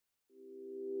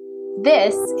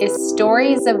This is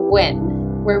Stories of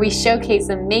WIN, where we showcase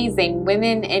amazing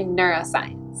women in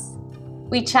neuroscience.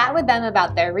 We chat with them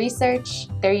about their research,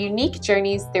 their unique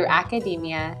journeys through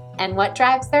academia, and what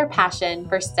drives their passion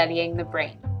for studying the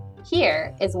brain.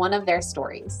 Here is one of their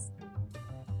stories.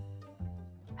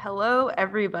 Hello,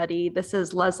 everybody. This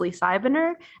is Leslie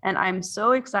Seibener, and I'm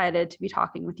so excited to be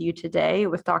talking with you today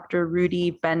with Dr.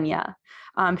 Rudy Benya.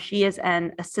 She is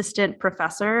an assistant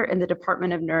professor in the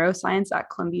Department of Neuroscience at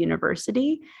Columbia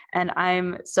University, and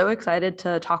I'm so excited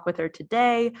to talk with her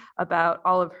today about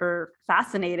all of her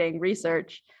fascinating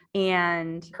research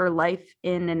and her life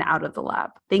in and out of the lab.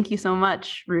 Thank you so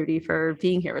much, Rudy, for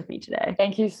being here with me today.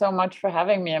 Thank you so much for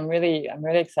having me. I'm really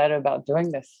excited about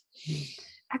doing this.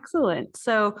 Excellent.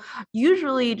 So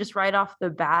usually just right off the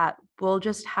bat, we'll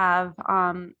just have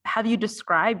you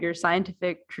describe your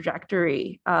scientific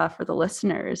trajectory for the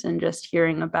listeners and just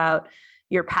hearing about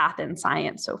your path in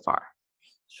science so far.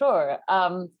 Sure.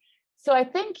 So I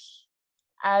think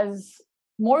as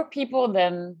more people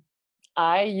than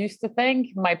I used to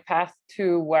think, my path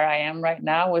to where I am right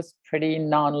now was pretty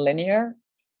nonlinear.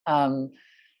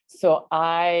 So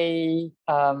I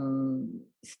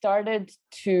started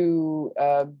to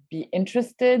be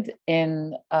interested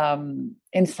in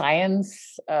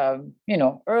science,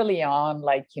 early on,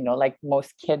 like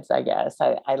most kids, I guess.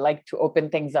 I like to open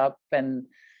things up and,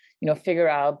 figure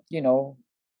out,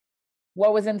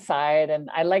 what was inside. And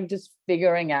I like just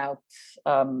figuring out,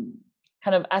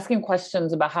 kind of asking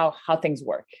questions about how things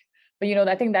work. But,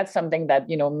 I think that's something that,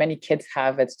 many kids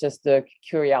have. It's just the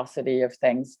curiosity of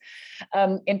things.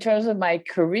 In terms of my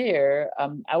career,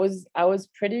 I was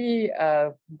pretty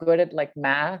good at like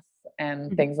math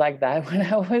and things like that when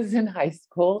I was in high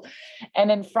school.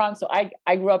 And in France, so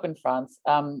I grew up in France.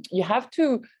 You have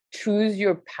to choose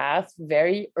your path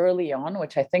very early on,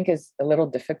 which I think is a little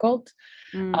difficult.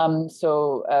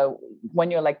 So when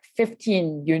you're like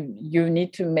 15, you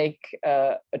need to make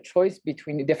a choice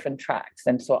between the different tracks.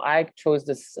 And so I chose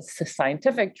this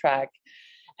scientific track.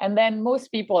 And then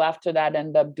most people after that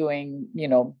end up doing,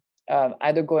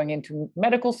 either going into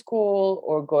medical school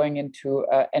or going into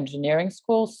engineering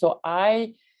school. So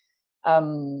I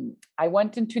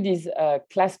went into these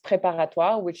classes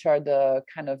préparatoires, which are the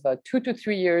kind of 2 to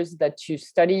 3 years that you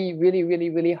study really, really,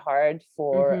 really hard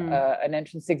for an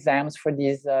entrance exams for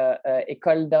these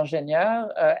écoles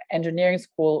d'ingénieurs, engineering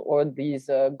school, or these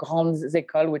grandes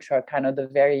écoles, which are kind of the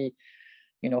very,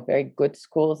 very good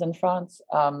schools in France.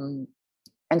 And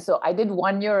so I did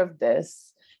 1 year of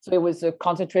this. So it was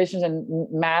concentrations in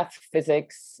math,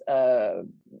 physics,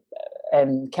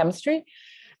 and chemistry.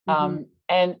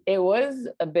 And it was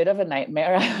a bit of a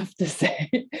nightmare, I have to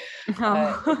say.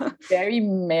 Very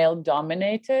male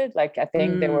dominated. Like I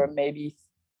think there were maybe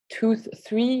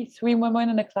three women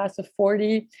in a class of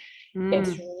 40.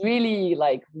 It's really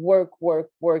like work.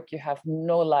 You have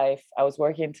no life. I was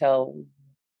working until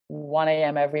 1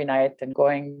 a.m. every night and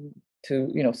going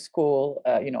to, school,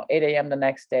 8 a.m. the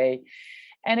next day.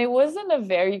 And it wasn't a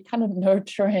very kind of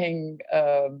nurturing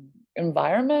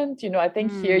environment. I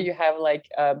think here you have like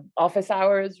office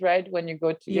hours, right? When you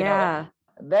go to,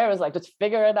 there was like, just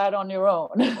figure it out on your own.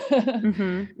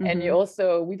 And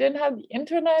we didn't have the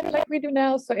internet like we do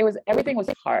now. So everything was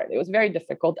hard. It was very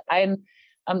difficult. And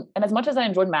as much as I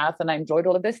enjoyed math and I enjoyed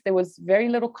all of this, there was very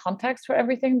little context for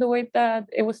everything the way that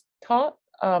it was taught.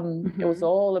 It was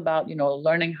all about,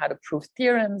 learning how to prove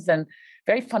theorems and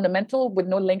very fundamental with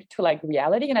no link to like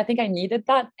reality. And I think I needed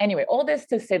that. Anyway, all this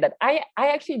to say that I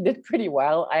actually did pretty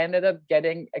well. I ended up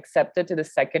getting accepted to the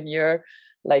second year.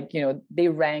 Like, they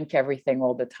rank everything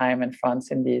all the time in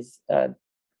France in these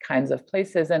kinds of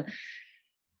places. And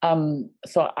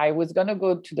so I was going to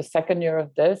go to the second year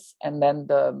of this. And then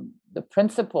the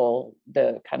principal,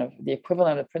 the kind of the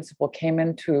equivalent of the principal, came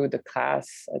into the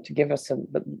class to give us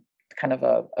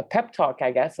a pep talk,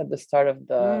 I guess, at the start of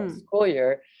the school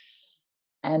year.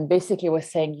 And basically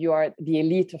was saying, you are the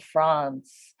elite of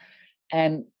France.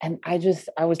 And I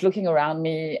was looking around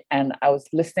me and I was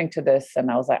listening to this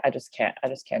and I was like, I just can't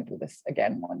do this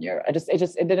again 1 year.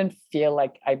 It didn't feel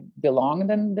like I belonged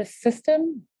in this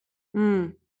system.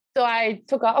 So I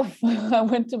took off. I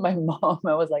went to my mom.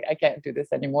 I was like, I can't do this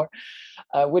anymore,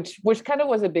 which kind of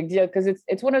was a big deal because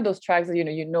it's one of those tracks that,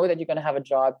 you know that you're going to have a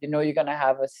job, you're going to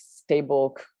have a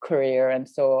stable career. And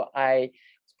so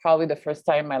it's probably the first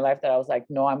time in my life that I was like,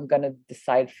 no, I'm going to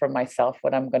decide for myself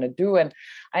what I'm going to do. And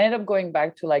I ended up going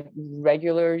back to like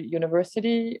regular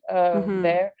university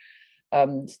there,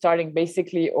 starting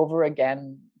basically over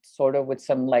again, sort of with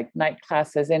some like night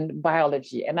classes in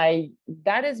biology. And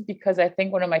that is because I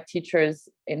think one of my teachers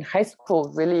in high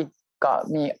school really got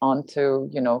me onto,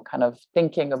 kind of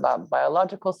thinking about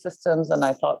biological systems. And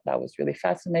I thought that was really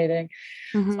fascinating.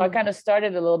 Mm-hmm. So I kind of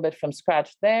started a little bit from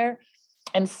scratch there.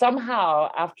 And somehow,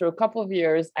 after a couple of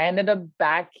years, I ended up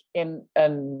back in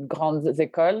grandes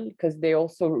écoles because they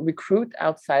also recruit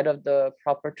outside of the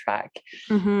proper track.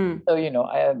 Mm-hmm. So,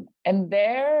 and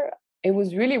there it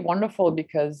was really wonderful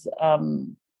because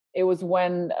it was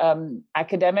when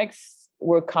academics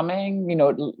were coming,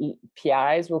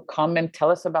 PIs will come and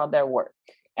tell us about their work.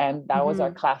 And that was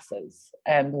our classes.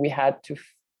 And we had to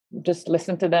just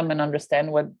listen to them and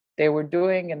understand what they were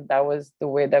doing. And that was the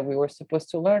way that we were supposed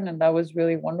to learn. And that was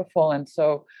really wonderful. And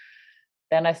so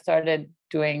then I started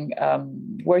doing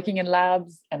working in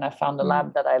labs, and I found a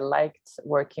lab that I liked,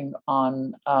 working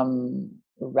on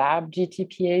Rab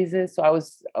GTPases. So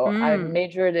I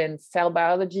majored in cell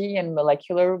biology and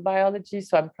molecular biology.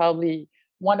 So I'm probably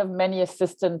one of many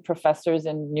assistant professors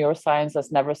in neuroscience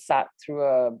that's never sat through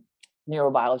a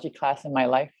neurobiology class in my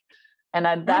life. And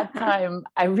at that time,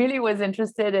 I really was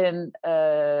interested in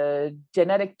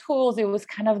genetic tools. It was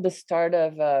kind of the start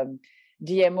of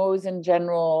GMOs in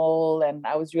general. And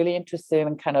I was really interested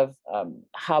in kind of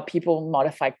how people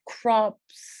modify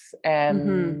crops.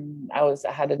 And I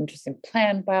had an interest in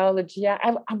plant biology.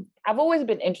 I've always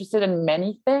been interested in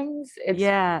many things.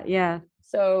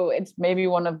 So it's maybe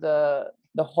one of the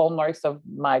hallmarks of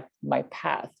my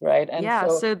path, right? And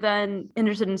so then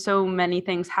interested in so many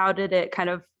things. How did it kind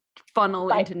of funnel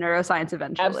into neuroscience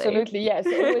eventually? Absolutely, yes.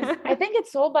 It was. I think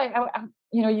it's all by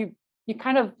you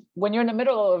kind of, when you're in the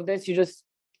middle of this, you just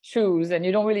choose and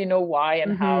you don't really know why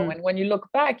and how. And when you look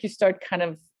back, you start kind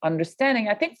of understanding.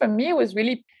 I think for me, it was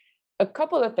really a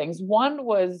couple of things. One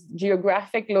was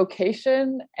geographic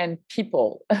location and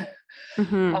people.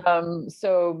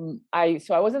 So I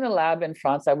was in a lab in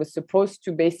France. I was supposed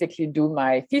to basically do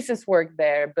my thesis work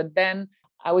there, but then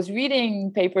I was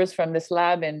reading papers from this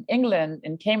lab in England,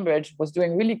 in Cambridge, was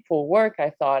doing really cool work,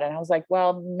 I thought. And I was like,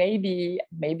 well, maybe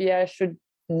I should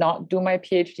not do my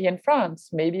PhD in France.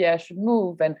 Maybe I should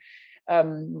move. And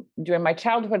during my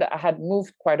childhood, I had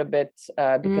moved quite a bit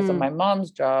because of my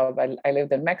mom's job. I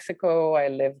lived in Mexico. I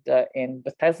lived in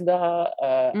Bethesda.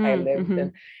 I lived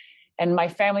in... And my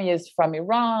family is from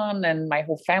Iran, and my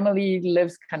whole family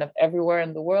lives kind of everywhere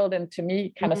in the world. And to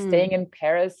me, kind of staying in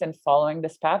Paris and following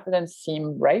this path didn't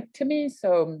seem right to me.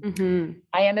 So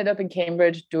I ended up in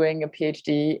Cambridge doing a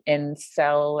PhD in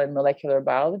cell and molecular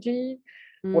biology,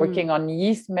 working on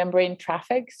yeast membrane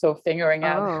traffic. So figuring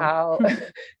out how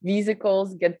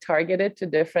vesicles get targeted to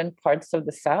different parts of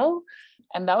the cell.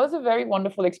 And that was a very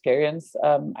wonderful experience.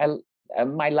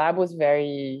 My lab was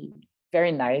very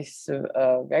nice,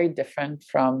 very different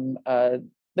from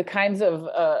the kinds of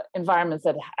environments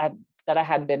that I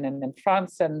had been in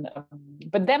France. And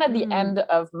but then at the end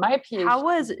of my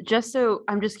PhD,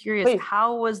 I'm just curious, please.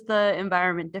 How was the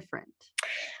environment different?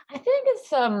 I think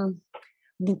it's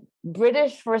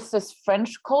British versus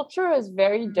French culture is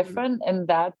very different, and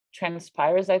that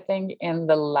transpires, I think, in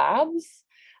the labs.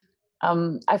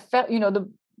 I felt,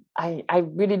 I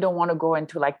really don't want to go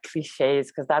into like cliches,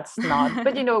 because that's not,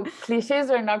 but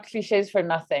cliches are not cliches for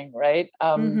nothing, right?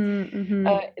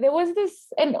 There was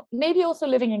this, and maybe also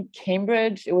living in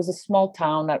Cambridge, it was a small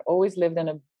town. I always lived in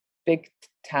a big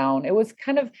town. It was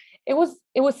kind of, it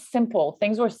was simple.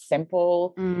 Things were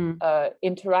simple.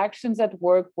 Interactions at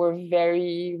work were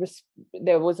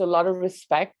there was a lot of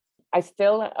respect.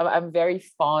 I'm very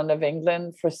fond of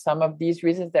England for some of these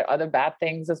reasons. There are other bad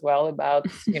things as well about,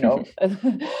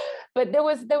 but there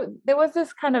was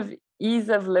this kind of ease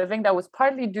of living that was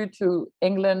partly due to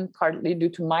England, partly due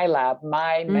to my lab.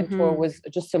 My mentor was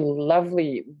just a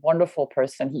lovely, wonderful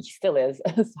person. He still is,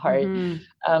 sorry.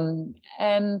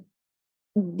 And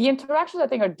the interactions, I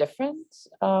think, are different.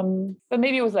 But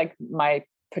maybe it was like my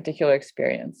particular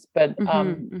experience. But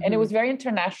and it was very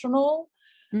international.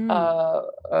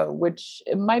 Which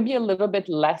it might be a little bit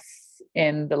less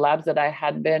in the labs that I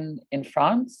had been in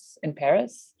France, in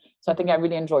Paris. So I think I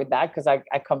really enjoyed that, because I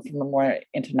come from a more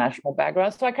international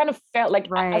background. So I kind of felt like,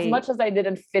 as much as I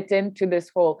didn't fit into this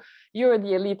whole, you're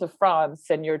the elite of France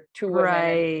and you're 2 women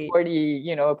and 40,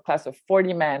 a class of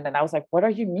 40 men. And I was like, what do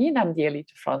you mean I'm the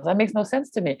elite of France? That makes no sense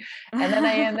to me. And then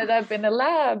I ended up in a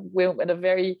lab with a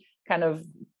very kind of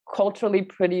culturally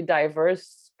pretty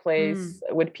diverse place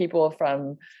with people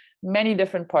from many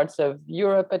different parts of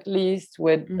Europe, at least,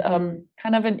 with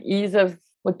kind of an ease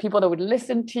with people that would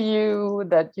listen to you,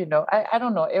 that, I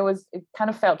don't know, it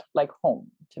kind of felt like home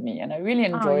to me. And I really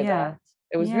enjoyed that.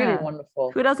 It was really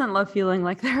wonderful. Who doesn't love feeling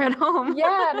like they're at home?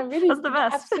 Yeah, and really, that's the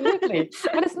best. Absolutely.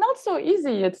 But it's not so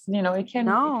easy. It's, it can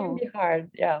be hard.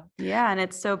 Yeah. Yeah. And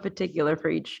it's so particular for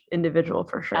each individual,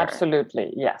 for sure.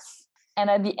 Absolutely. Yes. And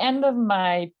at the end of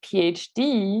my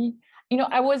PhD,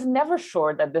 I was never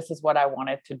sure that this is what I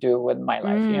wanted to do with my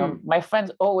life. My friends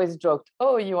always joked,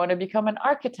 "Oh, you want to become an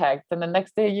architect," and the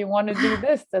next day you want to do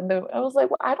this. And I was like,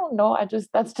 "Well, I don't know.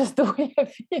 That's just the way I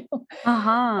feel."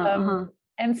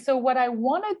 And so what I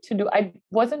wanted to do, I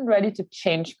wasn't ready to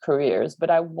change careers, but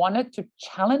I wanted to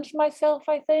challenge myself,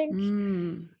 I think.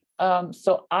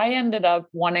 So I ended up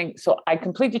so I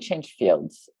completely changed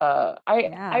fields.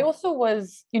 I also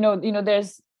was,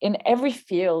 there's in every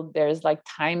field, there's like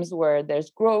times where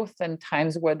there's growth and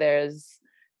times where there's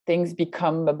things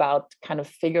become about kind of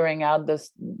figuring out the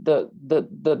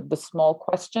small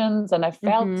questions. And I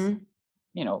felt,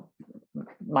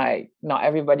 not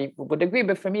everybody would agree,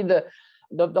 but for me,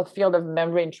 the field of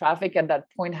membrane traffic at that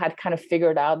point had kind of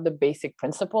figured out the basic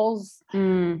principles,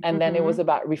 and then it was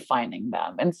about refining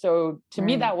them. And so to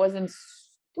me, that wasn't,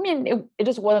 it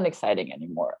just wasn't exciting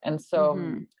anymore. And so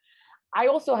I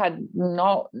also had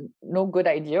no good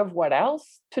idea of what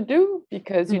else to do,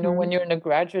 because, when you're in a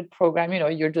graduate program,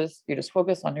 you're just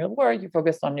focused on your work, you're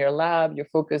focused on your lab,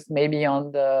 you're focused maybe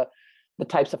on the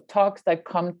types of talks that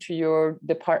come to your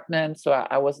department. So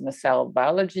I was in the cell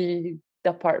biology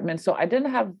department, so I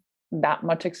didn't have that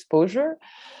much exposure.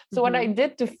 So what I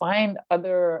did to find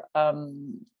other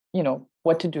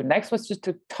what to do next was just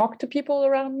to talk to people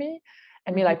around me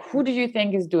and be like, who do you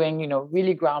think is doing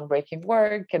really groundbreaking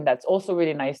work, and that's also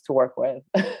really nice to work with.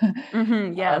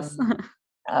 Yes.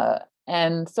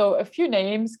 And so a few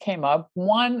names came up.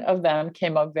 One of them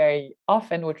came up very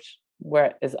often,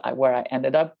 where I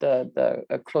ended up,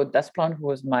 the Claude Desplan, who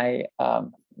was my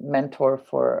mentor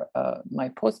for my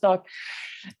postdoc.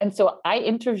 And so I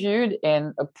interviewed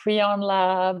in a prion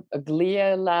lab, a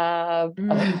glia lab,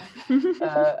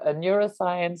 a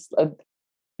neuroscience,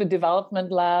 the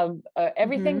development lab,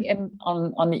 everything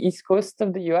on the East Coast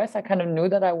of the US. I kind of knew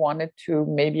that I wanted to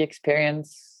maybe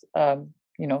experience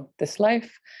this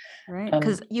life. Right.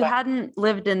 Because you hadn't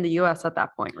lived in the US at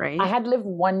that point, right? I had lived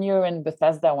 1 year in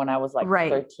Bethesda when I was like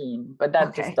 13, but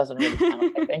that just doesn't really count,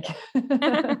 I think.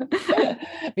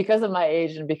 Because of my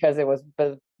age and because it was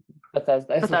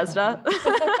Bethesda.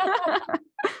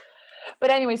 But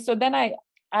anyway, so then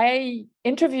I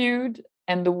interviewed,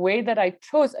 and the way that I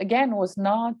chose, again, was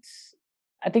not,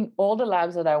 I think all the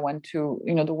labs that I went to,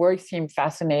 the work seemed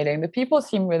fascinating. The people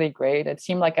seemed really great. It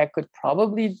seemed like I could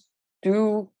probably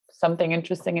do something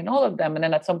interesting in all of them. And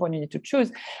then at some point you need to choose.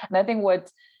 And I think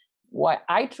why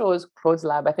I chose Claude's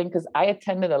lab, I think because I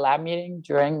attended a lab meeting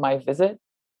during my visit,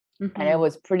 and it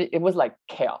was like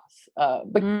chaos,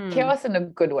 but chaos in a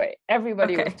good way.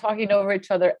 Everybody was talking over each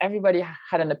other. Everybody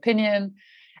had an opinion,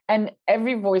 and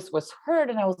every voice was heard.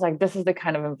 And I was like, this is the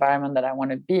kind of environment that I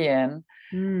want to be in.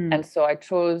 And so I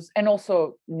chose, and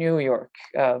also New York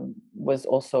was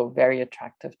also very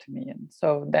attractive to me. And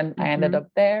so then I ended up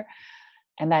there.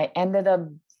 And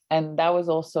and that was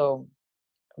also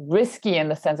risky in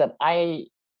the sense that I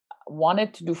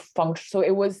wanted to do function. So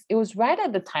it was right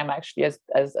at the time, actually, as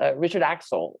Richard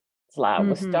Axel's lab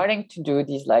was starting to do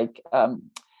these like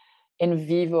in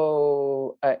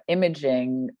vivo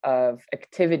imaging of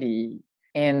activity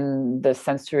in the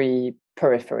sensory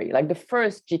periphery, like the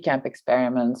first GCamp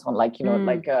experiments on like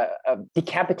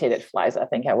decapitated flies. I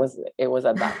think it was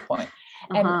at that point.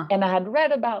 And I had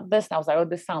read about this, and I was like, oh,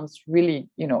 this sounds really,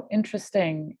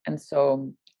 interesting. And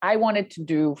so I wanted to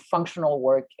do functional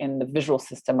work in the visual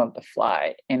system of the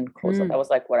fly in close-up. That was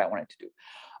like what I wanted to do.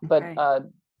 But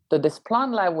the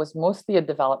Desplan lab was mostly a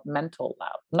developmental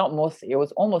lab. Not mostly, it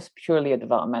was almost purely a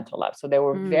developmental lab. So they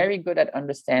were very good at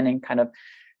understanding kind of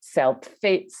cell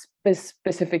fate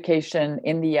specification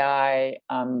in the eye.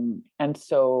 And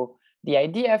so the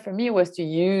idea for me was to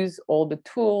use all the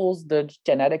tools, the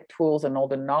genetic tools, and all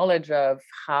the knowledge of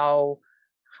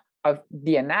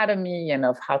the anatomy and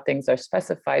of how things are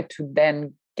specified to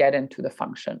then get into the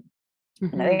function.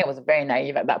 And I think I was very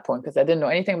naive at that point because I didn't know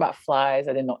anything about flies.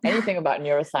 I didn't know anything about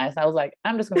neuroscience. I was like,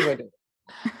 I'm just going to go do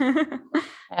it.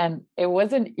 And it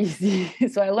wasn't easy.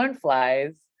 So I learned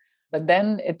flies, but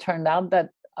then it turned out that,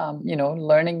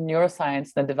 learning neuroscience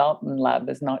in the development lab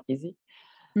is not easy.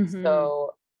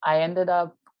 So I ended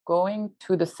up going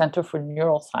to the Center for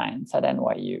Neuroscience at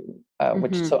NYU,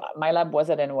 so my lab was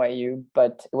at NYU,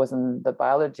 but it was in the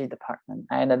biology department.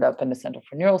 I ended up in the Center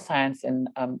for Neuroscience, and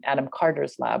Adam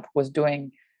Carter's lab was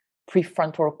doing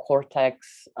prefrontal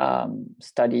cortex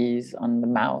studies on the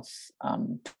mouse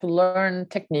to learn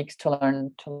techniques, to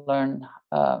learn,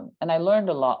 and I learned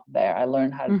a lot there. I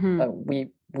learned how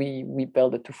we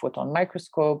built a 2-photon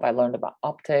microscope. I learned about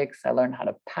optics. I learned how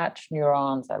to patch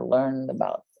neurons. I learned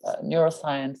about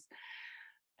neuroscience.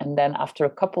 And then after a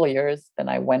couple of years, then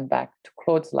I went back to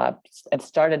Claude's lab and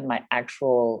started my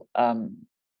actual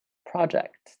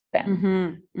project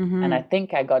then. And I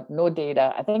think I got no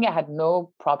data. I think I had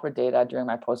no proper data during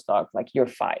my postdoc, like year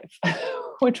 5,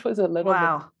 which was a little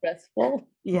bit stressful.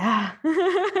 Yeah.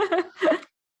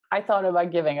 I thought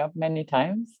about giving up many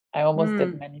times. I almost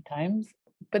did many times.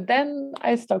 But then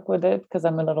I stuck with it because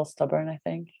I'm a little stubborn, I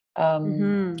think.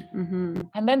 And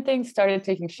then things started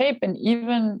taking shape. And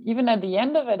even at the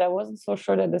end of it, I wasn't so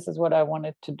sure that this is what I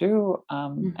wanted to do.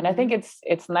 And I think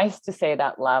it's nice to say it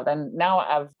out loud. And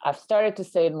now I've started to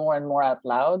say it more and more out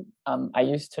loud. I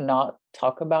used to not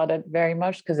talk about it very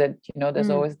much because there's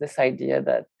always this idea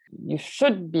that you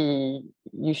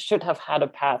should have had a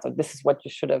path, or this is what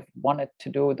you should have wanted to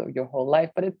do your whole life.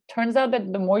 But it turns out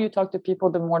that the more you talk to people,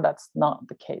 the more that's not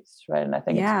the case, right? And I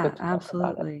think it's good to talk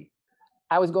about it.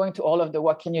 I was going to all of the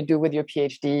what can you do with your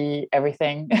PhD,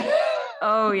 everything.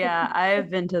 Oh yeah, I've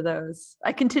been to those.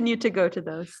 I continue to go to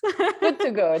those. Good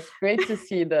to go. It's great to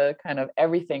see the kind of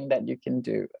everything that you can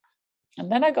do.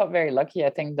 And then I got very lucky.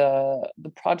 I think the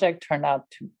project turned out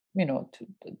to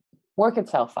work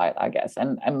itself out, I guess.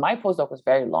 And my postdoc was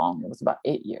very long. It was about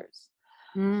 8 years.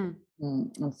 And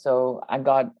so I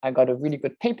got a really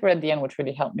good paper at the end, which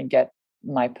really helped me get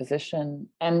my position.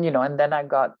 And and then I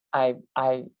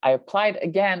applied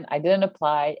again. I didn't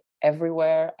apply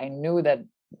everywhere. I knew that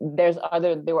there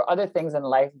were other things in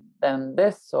life than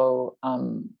this. So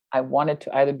I wanted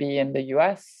to either be in the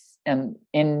US and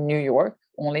in New York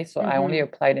only. So I only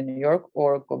applied in New York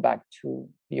or go back to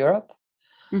Europe.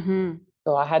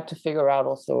 So I had to figure out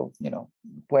also,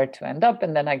 where to end up.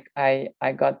 And then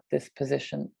I got this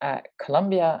position at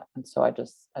Columbia. And so I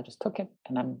just took it.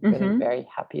 And I'm really very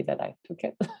happy that I took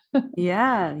it.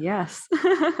 Yeah, yes.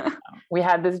 We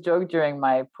had this joke during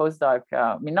my postdoc.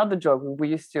 Not the joke. We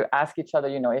used to ask each other,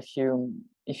 if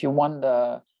you won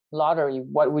the lottery,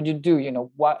 what would you do?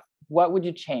 What would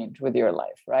you change with your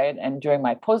life, right? And during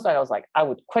my postdoc, I was like, I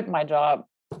would quit my job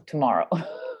tomorrow.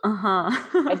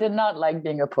 I did not like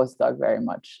being a postdoc very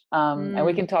much. And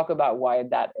we can talk about why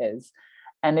that is.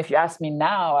 And if you ask me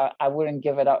now, I wouldn't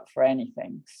give it up for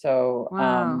anything. So,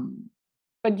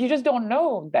 but you just don't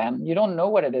know then. You don't know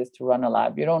what it is to run a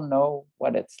lab. You don't know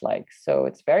what it's like. So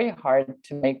it's very hard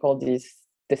to make all these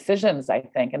decisions, I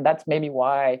think. And that's maybe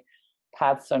why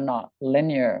paths are not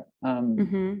linear.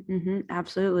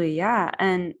 Absolutely. Yeah.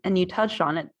 And you touched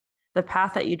on it. The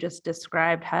path that you just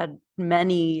described had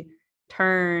many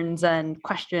turns and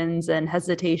questions and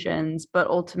hesitations, but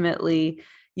ultimately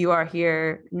you are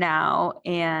here now.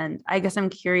 And I guess I'm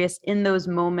curious, in those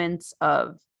moments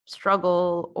of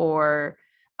struggle or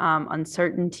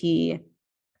uncertainty,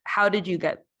 how did you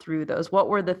get through those? What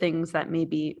were the things that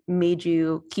maybe made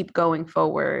you keep going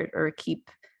forward or keep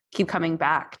coming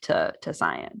back to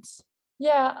science?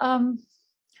 Yeah,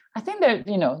 I think that,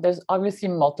 there's obviously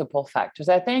multiple factors.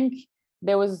 I think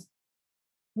there was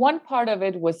one part of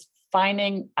it was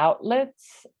finding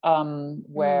outlets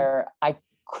where I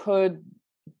could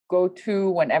go to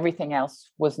when everything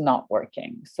else was not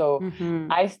working. So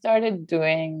I started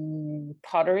doing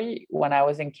pottery when I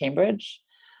was in Cambridge.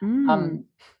 And,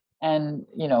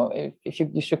 if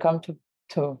you should come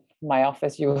to my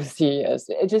office, you will see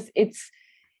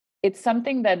it's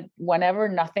something that whenever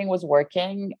nothing was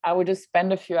working, I would just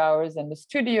spend a few hours in the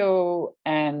studio,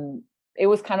 and it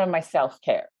was kind of my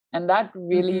self-care. And that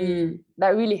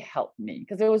really helped me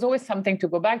because there was always something to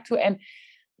go back to. And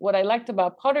what I liked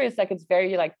about pottery is it's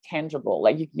very tangible.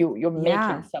 Like you're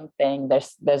making something.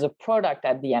 There's a product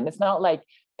at the end. It's not like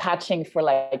patching for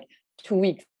 2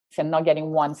 weeks and not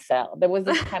getting one cell. There was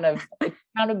this kind of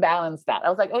counterbalance that. I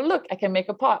was like, oh, look, I can make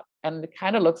a pot. And it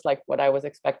kind of looks like what I was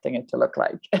expecting it to look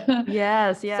like.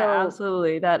 Yes, yeah, so,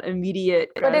 absolutely. That immediate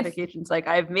gratification. It's like,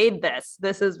 I've made this.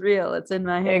 This is real. It's in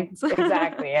my hands.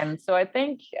 Exactly. And so I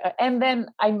think, and then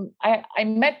I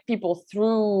met people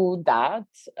through that,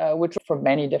 which for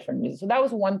many different reasons. So that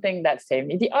was one thing that saved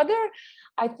me. The other,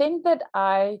 I think that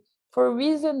for a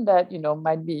reason that,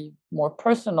 might be more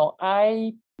personal,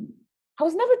 I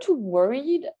was never too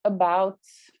worried about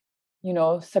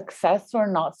success or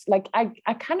not.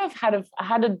 I kind of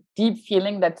had a deep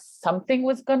feeling that something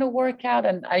was going to work out,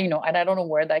 and I don't know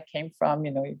where that came from.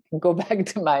 You can go back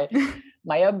to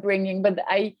my upbringing, but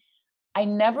I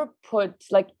never put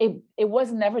it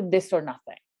was never this or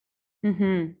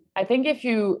nothing. I think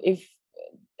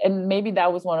and maybe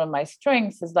that was one of my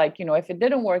strengths is if it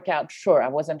didn't work out, sure, I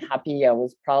wasn't happy. I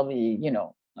was probably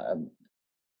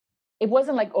it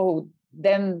wasn't like, oh,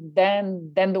 then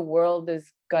the world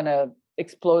is gonna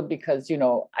explode because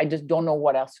I just don't know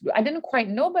what else to do. I didn't quite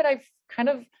know, but I kind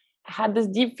of had this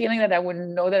deep feeling that I would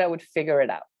know that I would figure it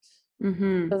out.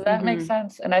 Does that make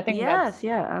sense? And I think yes,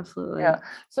 yeah, absolutely. Yeah.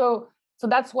 So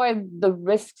that's why the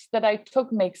risks that I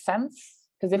took make sense.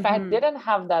 Because if I didn't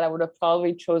have that, I would have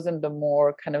probably chosen the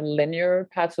more kind of linear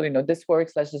path. So, this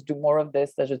works, let's just do more of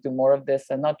this, let's just do more of this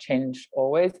and not change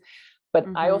always. But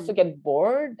I also get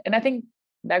bored. And I think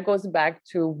that goes back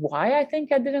to why I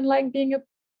think I didn't like being a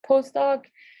postdoc.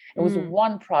 It was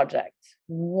one project,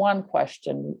 one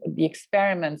question, the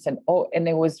experiments, and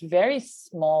it was very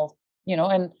small,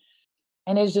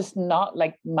 and it's just not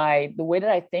like the way that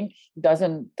I think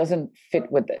doesn't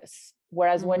fit with this.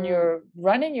 Whereas when you're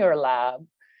running your lab,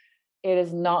 it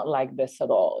is not like this at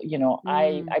all.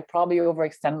 I probably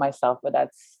overextend myself, but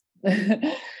that's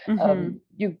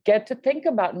you get to think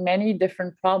about many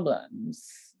different problems.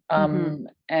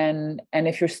 And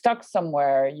if you're stuck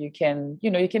somewhere, you can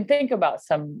think about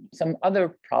some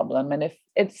other problem. And if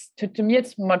it's to me,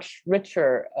 it's much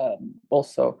richer.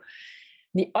 Also,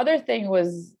 the other thing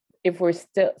was, if we're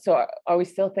still, so are we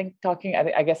still talking?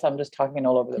 I guess I'm just talking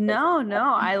all over the place.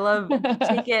 No, I love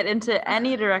take it into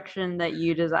any direction that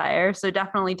you desire. So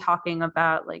definitely talking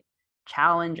about like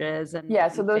challenges and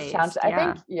so those challenges.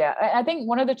 I think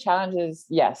one of the challenges,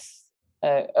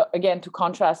 again, to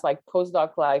contrast like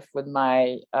postdoc life with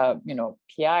my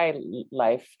PI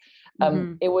life,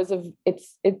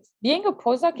 it's being a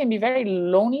postdoc can be very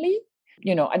lonely.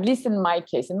 At least in my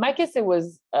case. In my case, it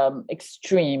was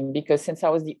extreme because since I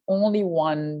was the only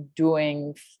one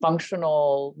doing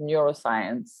functional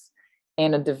neuroscience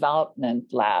in a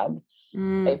development lab,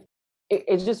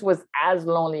 it just was as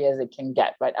lonely as it can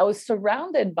get, right? I was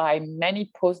surrounded by many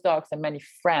postdocs and many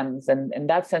friends, and in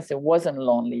that sense, it wasn't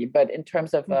lonely. But in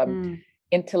terms of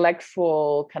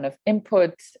intellectual kind of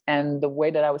input and the way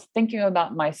that I was thinking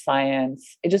about my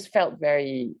science, it just felt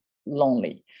very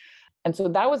lonely. And so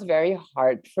that was very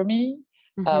hard for me.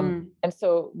 And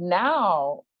so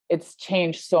now it's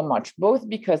changed so much, both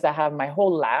because I have my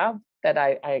whole lab that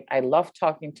I love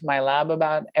talking to my lab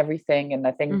about everything. And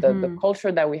I think the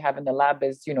culture that we have in the lab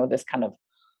is, this kind of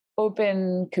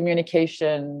open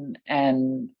communication,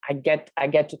 and I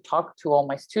get to talk to all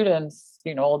my students,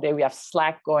 all day. We have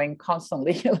Slack going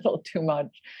constantly, a little too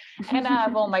much. And I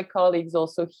have all my colleagues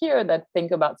also here that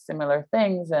think about similar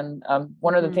things. And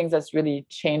one of the things that's really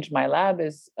changed my lab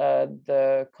is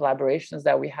the collaborations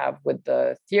that we have with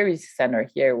the Theory Center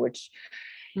here, which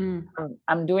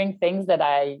I'm doing things that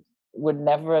I would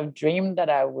never have dreamed that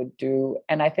I would do.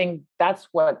 And I think that's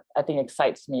what I think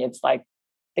excites me. It's like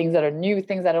things that are new,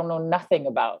 things I don't know nothing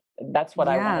about. And that's what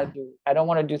I want to do. I don't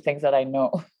want to do things that I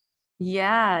know.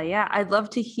 Yeah. I'd love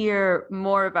to hear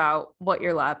more about what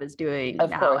your lab is doing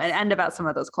now and about some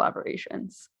of those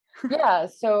collaborations.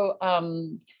 So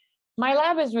my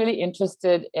lab is really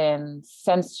interested in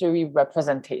sensory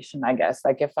representation, I guess.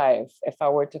 Like if I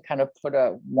were to kind of put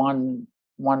one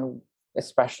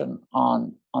expression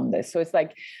on this. So it's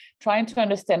like trying to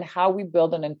understand how we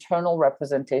build an internal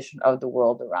representation of the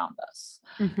world around us.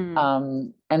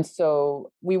 And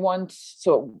so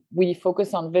we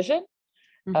focus on vision.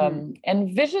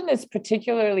 And vision is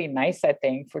particularly nice, I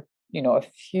think, for, a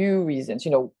few reasons.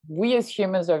 We as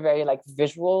humans are very like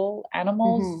visual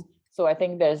animals. So I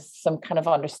think there's some kind of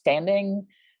understanding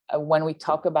when we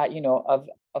talk about,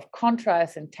 of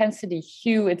contrast, intensity,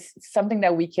 hue. It's something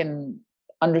that we can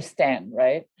understand,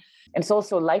 right? And so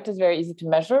also light is very easy to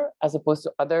measure as opposed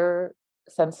to other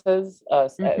senses,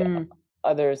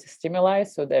 other stimuli.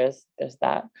 So there's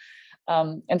that.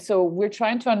 And so we're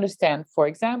trying to understand, for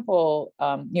example,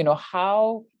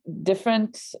 how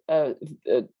different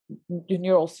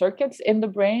neural circuits in the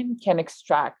brain can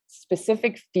extract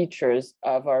specific features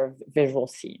of our visual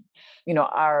scene.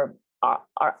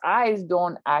 Our eyes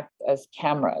don't act as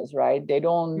cameras, right? They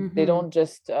don't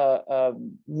just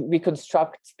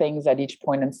reconstruct things at each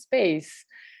point in space.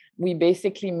 We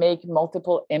basically make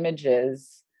multiple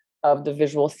images of the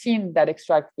visual scene that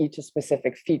extract each a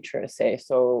specific feature, say.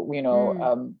 So,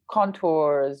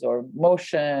 contours or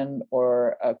motion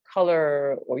or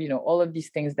color, or, all of these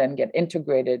things then get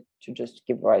integrated to just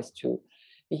give rise to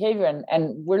behavior.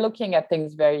 And we're looking at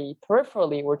things very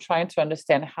peripherally. We're trying to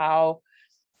understand how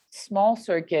small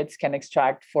circuits can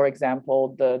extract, for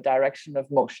example, the direction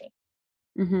of motion.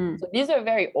 So these are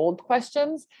very old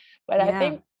questions, but I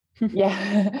think,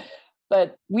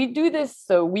 but we do this.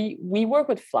 So we work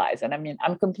with flies. And I mean,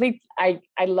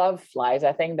 I love flies.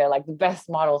 I think they're like the best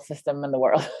model system in the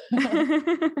world.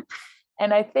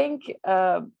 And I think,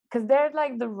 because they're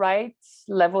like the right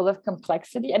level of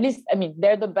complexity, at least, I mean,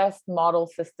 they're the best model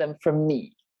system for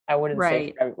me. I wouldn't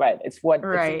say right. It's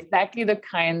it's exactly the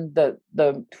kind,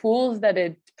 the tools that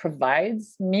it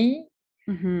provides me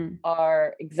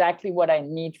are exactly what I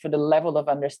need for the level of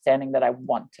understanding that I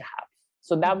want to have.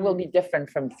 So that will be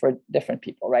different for different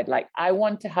people, right? Like I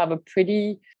want to have a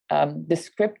pretty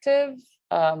descriptive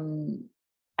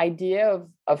idea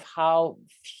of how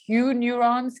few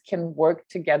neurons can work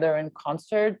together in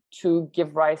concert to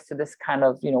give rise to this kind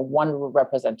of, one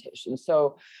representation.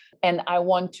 So, and I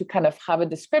want to kind of have a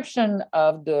description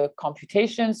of the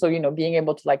computation. So, being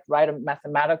able to like write a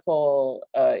mathematical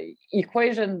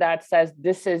equation that says,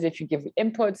 this is, if you give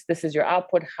inputs, this is your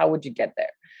output, how would you get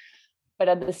there? But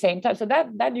at the same time, so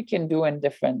that you can do in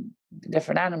different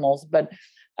animals, but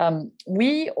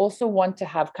we also want to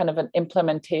have kind of an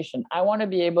implementation. I want to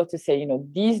be able to say,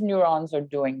 these neurons are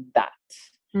doing that.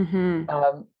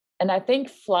 And I think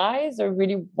flies are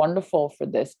really wonderful for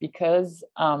this because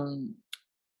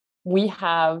we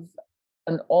have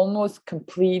an almost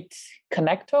complete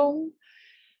connectome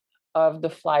of the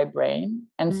fly brain.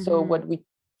 And so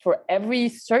for every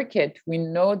circuit, we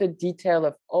know the detail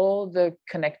of all the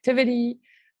connectivity.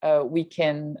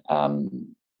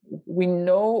 We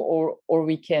know or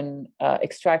we can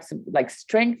extract some like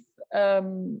strength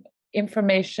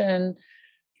information.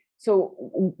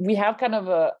 So we have kind of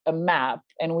a map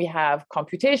and we have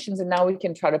computations, and now we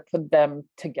can try to put them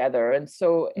together. And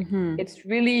so it's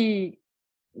really,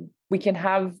 we can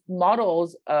have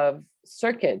models of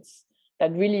circuits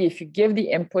that really, if you give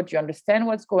the input, you understand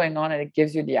what's going on and it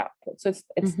gives you the output. So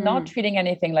it's not treating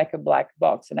anything like a black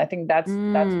box. And I think that's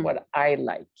what I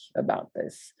like about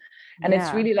this. And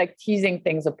it's really like teasing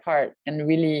things apart and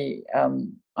really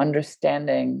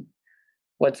understanding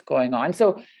what's going on.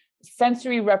 So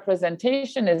sensory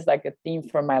representation is like a theme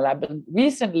for my lab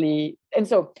recently. And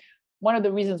so one of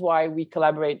the reasons why we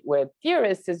collaborate with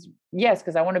theorists is, yes,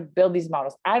 because I want to build these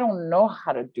models. I don't know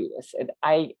how to do this.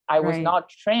 I was not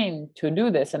trained to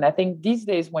do this. And I think these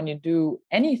days when you do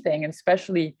anything, and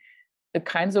especially the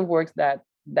kinds of work that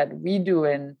we do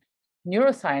in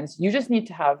neuroscience, you just need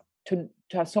to have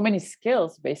so many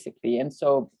skills, basically. And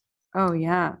so oh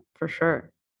yeah, for sure.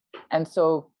 And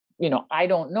so I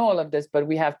don't know all of this, but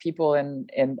we have people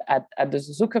at the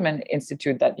Zuckerman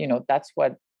Institute that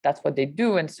that's what they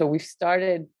do. And so we've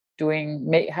started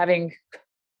having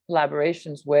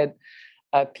collaborations with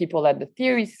people at the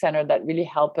Theory Center that really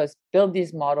help us build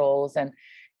these models. And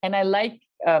I like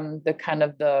the kind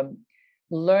of the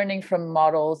learning from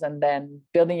models and then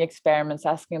building experiments,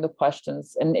 asking the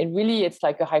questions. And it's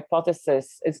like a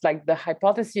hypothesis. It's like the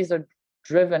hypotheses are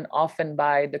driven often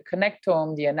by the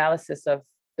connectome, the analysis of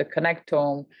the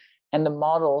connectome, and the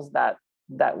models that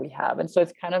we have. And so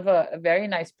it's kind of a very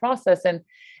nice process. And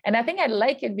I think I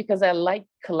like it because I like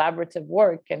collaborative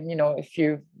work. And, if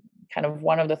you kind of,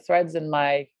 one of the threads in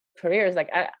my career is like,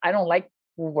 I don't like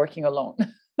working alone.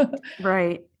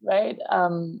 Right. Right.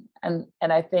 And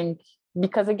I think,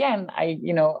 because again,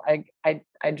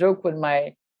 I joke with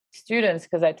my students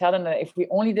because I tell them that if we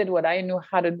only did what I knew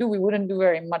how to do, we wouldn't do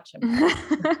very much.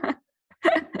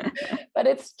 But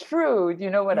it's true. Do you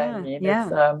know what I mean?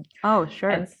 Yeah. Oh, sure.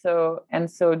 And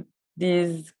so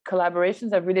these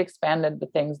collaborations have really expanded the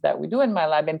things that we do in my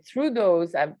lab. And through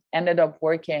those, I've ended up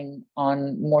working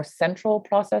on more central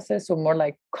processes, so more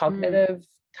like cognitive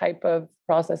type of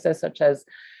processes, such as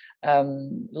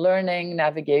learning,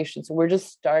 navigation. So we're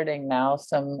just starting now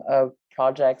some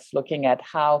projects looking at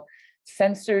how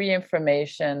sensory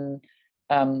information,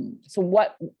 so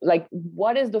what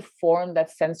is the form that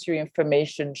sensory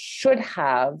information should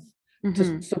have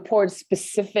to support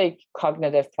specific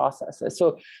cognitive processes.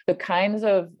 So the kinds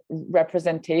of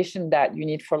representation that you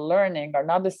need for learning are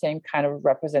not the same kind of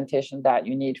representation that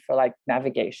you need for like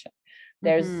navigation.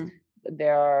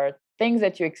 There are things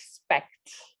that you expect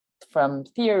from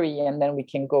theory, and then we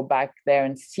can go back there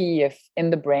and see if in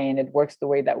the brain it works the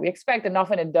way that we expect. And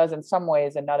often it does in some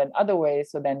ways and not in other ways.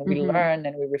 So then we learn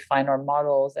and we refine our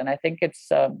models. And I think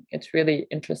it's really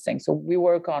interesting. So we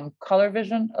work on color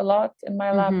vision a lot in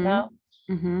my lab now,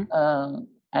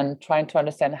 and trying to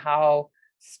understand how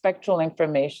spectral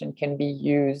information can be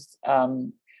used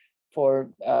for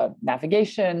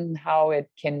navigation, how it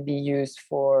can be used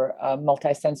for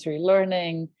multisensory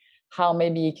learning, how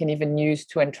maybe you can even use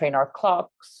to entrain our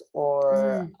clocks,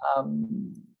 or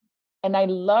and I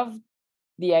love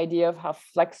the idea of how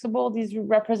flexible these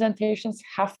representations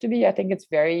have to be. I think it's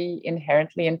very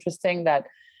inherently interesting that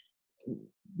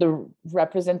the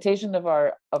representation of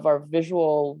our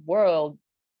visual world,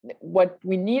 what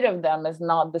we need of them is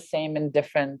not the same in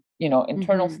different,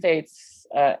 internal states,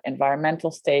 environmental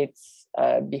states,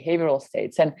 behavioral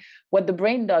states. And what the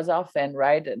brain does often,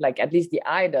 right, like at least the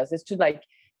eye does, is to like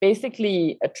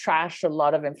basically trash a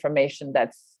lot of information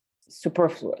that's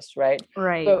superfluous, right?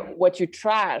 Right. But what you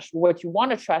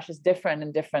want to trash is different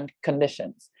in different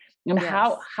conditions. And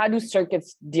how do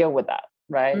circuits deal with that,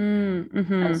 right?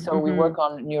 And so we work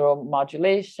on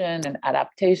neuromodulation and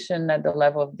adaptation at the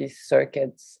level of these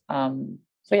circuits.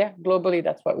 So yeah, globally,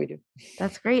 that's what we do.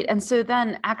 That's great. And so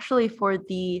then actually for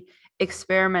the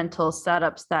experimental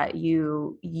setups that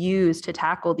you use to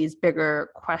tackle these bigger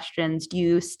questions, do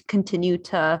you continue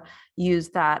to use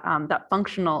that that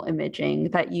functional imaging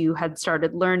that you had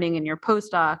started learning in your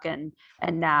postdoc, and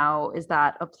now is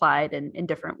that applied in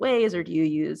different ways, or do you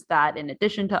use that in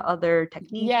addition to other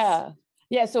techniques?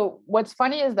 Yeah. So what's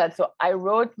funny is that, so I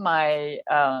wrote my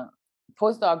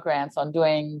postdoc grants on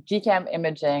doing GCAM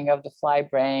imaging of the fly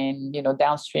brain,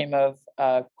 downstream of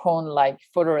cone-like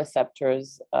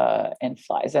photoreceptors in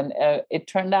flies. And it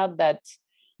turned out that,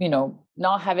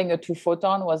 not having a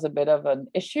 2-photon was a bit of an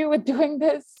issue with doing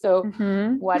this. So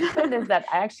what happened is that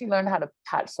I actually learned how to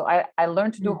patch. So I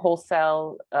learned to do whole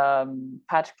cell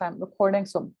patch clamp recording.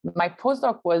 So my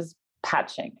postdoc was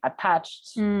patching. I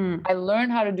patched. I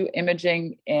learned how to do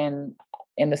imaging in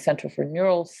the Center for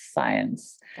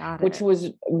Neuroscience, which was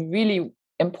really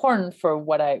important for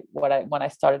when I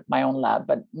started my own lab.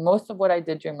 But most of what I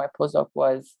did during my postdoc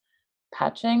was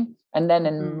patching. And then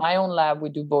in my own lab, we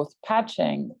do both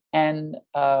patching and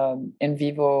in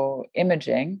vivo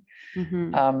imaging.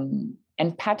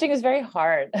 And patching is very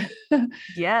hard.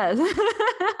 Yes.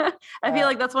 I feel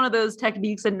like that's one of those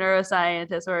techniques in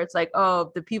neuroscientists where it's like,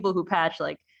 oh, the people who patch,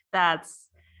 like that's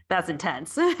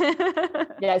intense.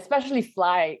 Yeah, especially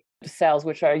fly cells,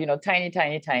 which are,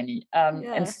 tiny.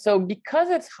 And so because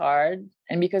it's hard,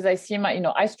 and because I see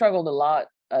I struggled a lot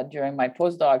during my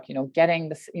postdoc, getting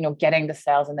the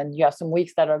cells, and then you have some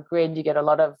weeks that are great. You get a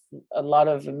lot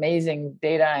of amazing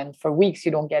data, and for weeks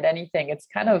you don't get anything. It's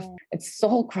kind of, it's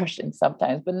soul crushing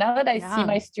sometimes. But now that I see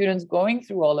my students going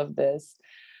through all of this,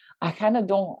 I kind of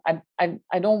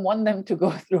I don't want them to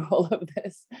go through all of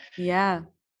this. Yeah.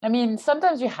 I mean,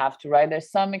 sometimes you have to, right? There's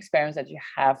some experiments that you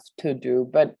have to do,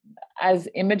 but as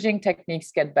imaging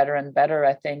techniques get better and better,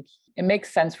 I think it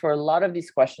makes sense for a lot of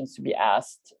these questions to be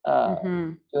asked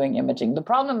doing imaging. The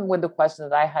problem with the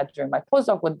questions that I had during my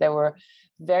postdoc was they were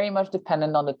very much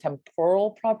dependent on the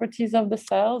temporal properties of the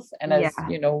cells. And as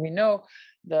we know,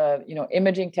 the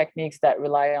imaging techniques that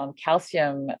rely on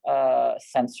calcium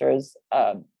sensors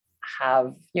are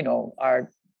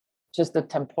just the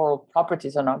temporal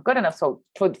properties are not good enough. So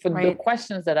for the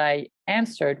questions that I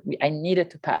answered, I needed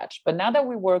to patch. But now that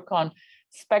we work on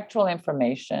spectral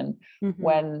information,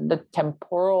 when the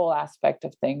temporal aspect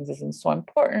of things isn't so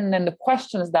important, and the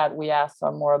questions that we ask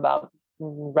are more about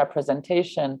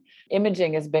representation,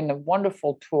 imaging has been a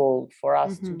wonderful tool for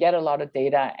us to get a lot of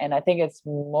data. And I think it's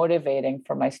motivating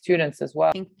for my students as well.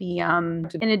 I think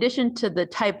in addition to the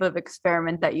type of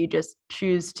experiment that you just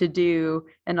choose to do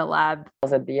in a lab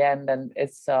at the end, and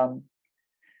it's, I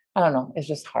don't know, it's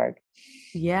just hard.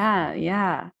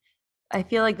 Yeah. I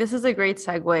feel like this is a great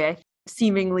segue.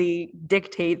 Seemingly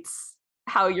dictates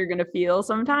how you're going to feel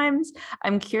sometimes.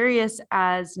 I'm curious,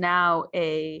 as now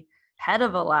a head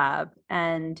of a lab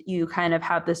and you kind of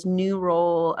have this new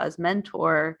role as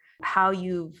mentor, how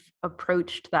you've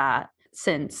approached that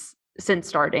since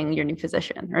starting your new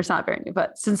position. Or it's not very new,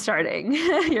 but since starting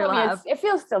your lab. It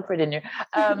feels still pretty new.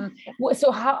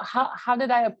 So how did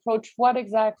I approach what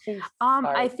exactly?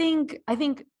 I think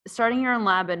starting your own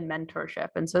lab and mentorship.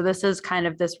 And so this is kind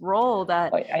of this role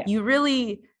that you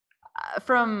really,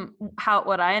 from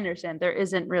what I understand, there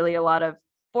isn't really a lot of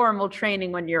formal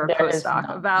training when you're a postdoc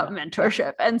about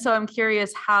mentorship. And so I'm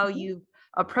curious how you've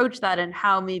approached that and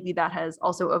how maybe that has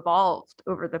also evolved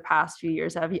over the past few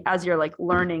years as you're like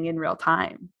learning in real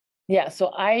time. Yeah.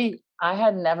 So I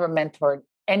had never mentored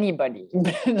anybody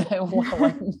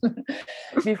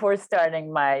before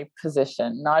starting my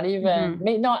position. Not even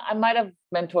I might have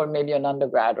mentored maybe an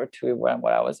undergrad or two when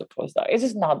I was a postdoc. It's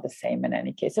just not the same in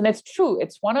any case. And it's true.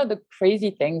 It's one of the crazy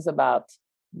things about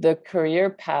the career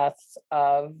paths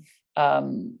of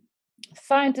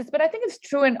scientists, but I think it's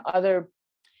true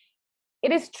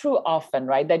it is true often,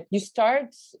 right? That you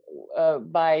start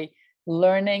by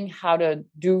learning how to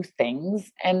do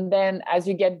things. And then as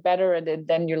you get better at it,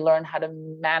 then you learn how to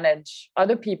manage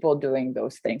other people doing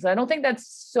those things. I don't think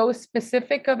that's so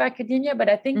specific of academia, but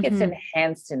I think it's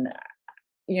enhanced in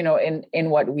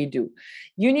what we do.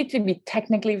 You need to be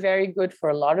technically very good for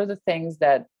a lot of the things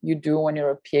that you do when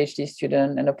you're a PhD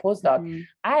student and a postdoc.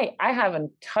 I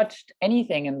haven't touched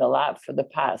anything in the lab for the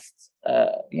past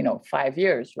 5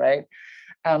 years, right?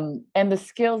 And the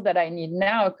skills that I need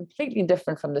now are completely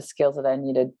different from the skills that I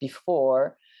needed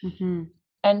before.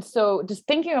 And so just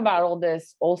thinking about all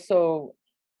this, also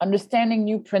understanding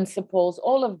new principles,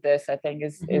 all of this, I think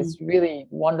is really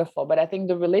wonderful. But I think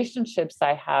the relationships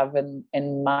I have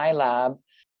in my lab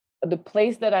the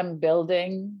place that I'm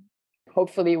building,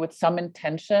 hopefully with some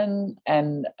intention,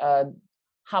 and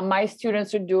how my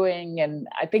students are doing. And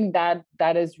I think that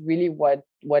is really what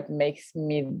makes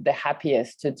me the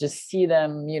happiest, to just see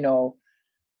them,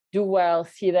 do well,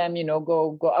 see them,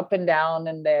 go up and down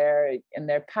in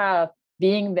their path,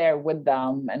 being there with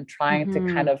them and trying to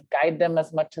kind of guide them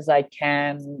as much as I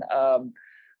can.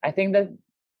 I think that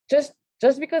just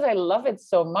because I love it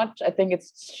so much, I think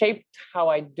it's shaped how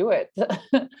I do it.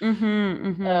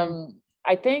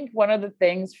 I think one of the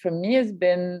things for me has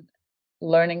been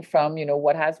learning from,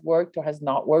 what has worked or has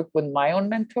not worked with my own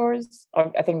mentors.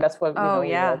 I think that's what,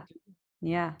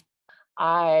 yeah.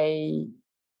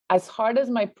 As hard as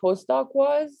my postdoc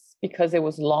was, because it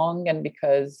was long and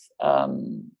because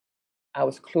I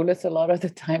was clueless a lot of the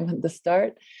time at the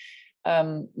start,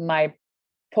 my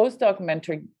postdoc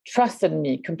mentor trusted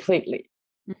me completely.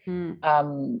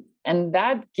 And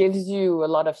that gives you a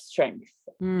lot of strength.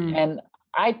 And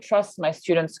I trust my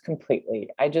students completely.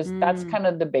 That's kind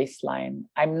of the baseline.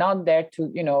 I'm not there to,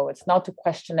 it's not to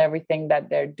question everything that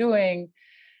they're doing.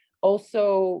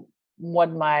 Also,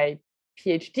 what my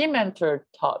PhD mentor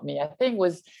taught me, I think,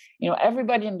 was,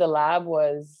 everybody in the lab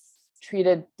was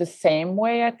treated the same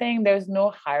way. I think there's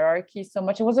no hierarchy so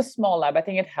much. It was a small lab. I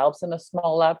think it helps in a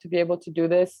small lab to be able to do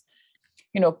this.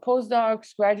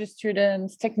 Postdocs, graduate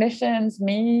students, technicians,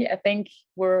 me, I think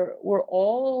we're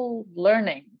all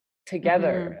learning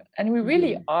together, and we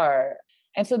really are.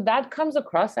 And so that comes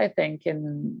across, I think,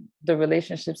 in the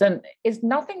relationships. And it's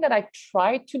nothing that I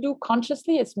try to do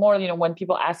consciously. It's more, when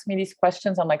people ask me these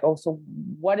questions, I'm like, oh, so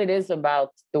what it is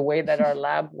about the way that our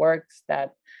lab works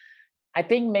that I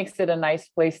think makes it a nice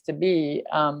place to be.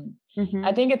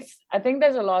 I think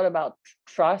there's a lot about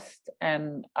trust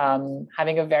and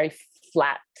having a very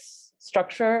flat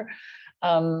structure.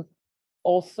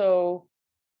 Also,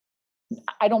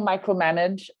 I don't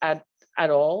micromanage at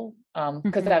all,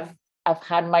 because I've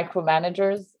had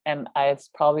micromanagers, and it's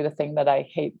probably the thing that I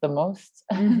hate the most,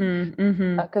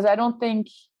 because I don't think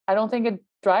it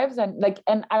drives,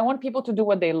 and I want people to do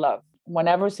what they love.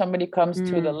 Whenever somebody comes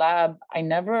to the lab, I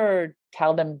never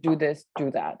tell them do this,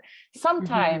 do that.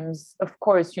 Sometimes, of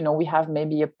course, we have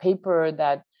maybe a paper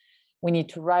that we need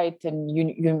to write, and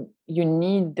you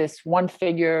need this one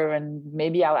figure, and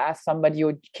maybe I'll ask somebody,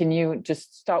 can you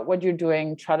just start what you're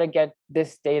doing, try to get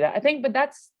this data? I think, but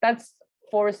that's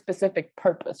for a specific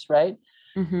purpose, right?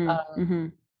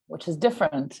 Which is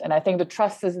different. And I think the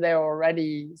trust is there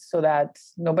already, so that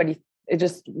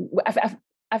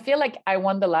I feel like I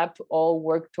want the lab to all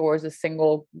work towards a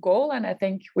single goal. And I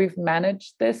think we've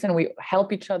managed this, and we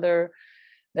help each other.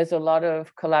 There's a lot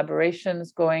of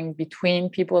collaborations going between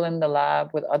people in the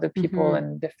lab with other people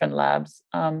in different labs.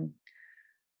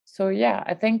 So yeah,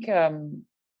 I think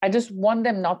I just want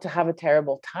them not to have a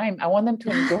terrible time. I want them to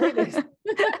enjoy this. You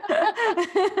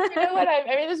know what I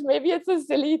mean? Maybe it's a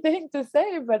silly thing to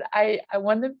say, but I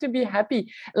want them to be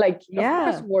happy. Of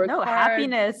course, work hard.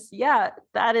 Happiness. Yeah,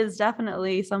 that is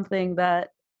definitely something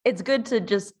that it's good to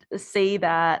just say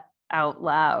that out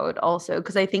loud also,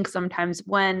 because I think sometimes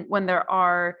when there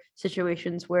are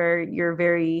situations where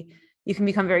you can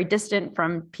become very distant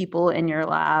from people in your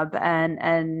lab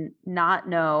and not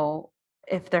know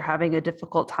if they're having a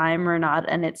difficult time or not,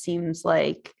 and it seems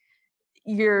like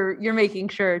you're making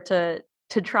sure to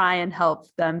try and help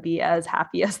them be as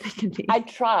happy as they can be. I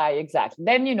try, exactly.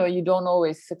 Then you don't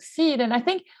always succeed, and I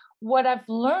think what I've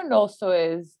learned also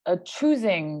is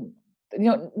choosing.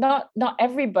 Not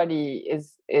everybody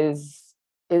is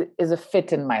a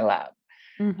fit in my lab,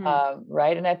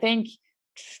 right? And I think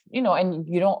and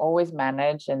you don't always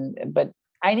manage, but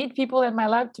I need people in my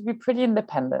lab to be pretty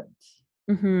independent.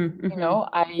 I'm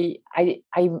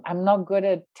not good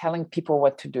at telling people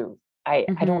what to do. I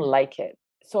don't like it.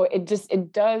 So it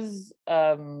does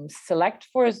select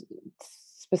for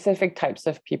specific types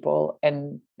of people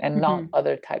and not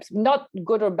other types. Not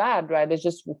good or bad, right? It's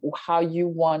just how you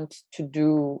want to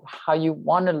do, how you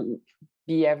want to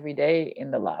be every day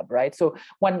in the lab, right? So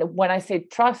when I say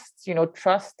trust,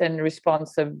 trust and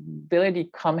responsibility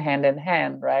come hand in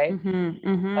hand, right?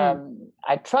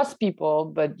 I trust people,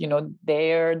 but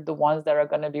they're the ones that are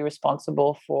going to be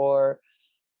responsible for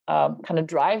kind of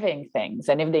driving things.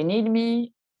 And if they need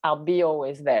me, I'll be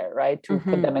always there, right? To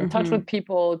put them in touch with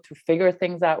people, to figure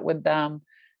things out with them.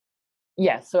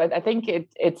 Yeah, so I think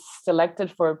it's selected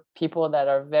for people that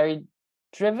are very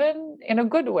driven in a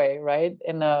good way, right?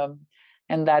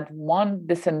 And that want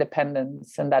this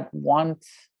independence and that want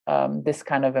this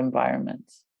kind of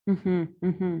environment.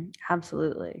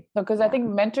 Absolutely. Because I think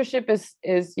mentorship is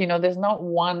there's not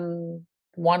one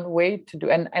one way to do,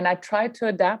 and I try to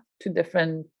adapt to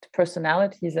different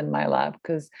personalities in my lab,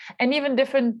 and even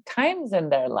different times in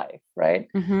their life, right?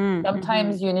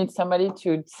 Sometimes you need somebody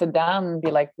to sit down and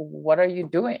be like, what are you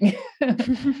doing?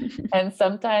 And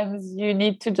sometimes you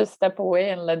need to just step away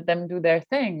and let them do their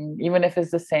thing, even if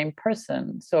it's the same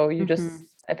person. So you just,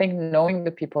 I think, knowing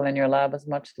the people in your lab as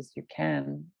much as you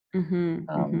can,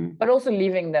 but also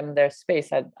leaving them their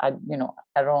space. I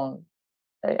don't.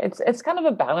 It's kind of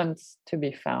a balance to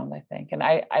be found, I think, and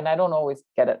I don't always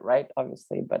get it right,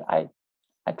 obviously, but I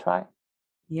try.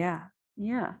 Yeah.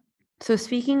 So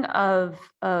speaking of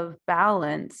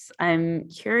balance, I'm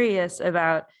curious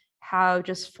about how,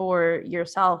 just for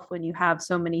yourself, when you have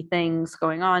so many things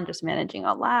going on, just managing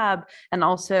a lab, and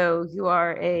also you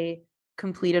are a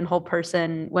complete and whole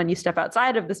person when you step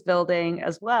outside of this building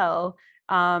as well.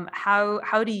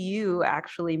 How do you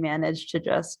actually manage to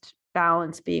just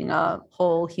balance being a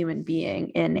whole human being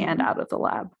in and out of the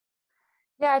lab?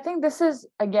 Yeah, I think this is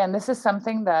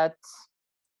something that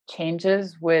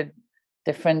changes with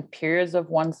different periods of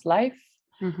one's life.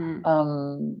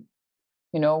 When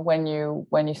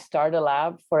you start a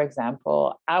lab, for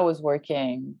example, I was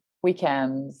working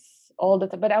weekends all the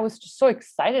time, but I was just so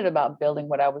excited about building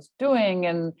what I was doing,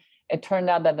 and it turned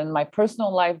out that in my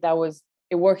personal life,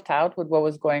 it worked out with what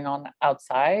was going on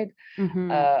outside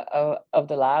of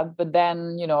the lab. But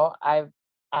then,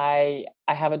 I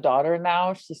have a daughter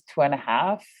now. She's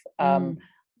 2.5.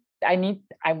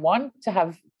 I want to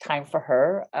have time for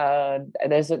her.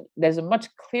 There's a much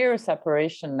clearer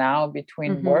separation now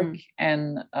between work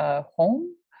and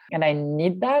home, and I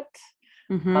need that.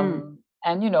 And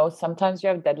sometimes you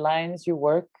have deadlines, you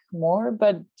work more,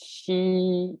 but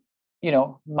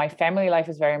my family life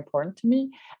is very important to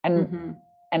me, and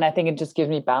I think it just gives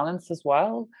me balance as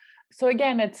well. So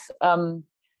again, it's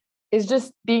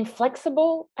just being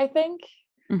flexible, I think,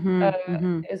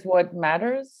 is what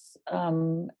matters,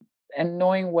 and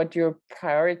knowing what your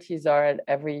priorities are at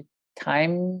every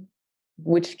time,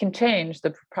 which can change.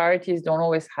 The priorities don't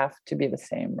always have to be the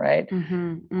same, right?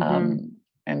 And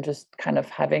just kind of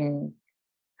having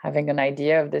an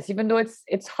idea of this, even though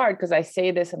it's hard, because I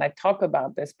say this and I talk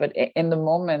about this, but in the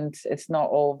moment, it's not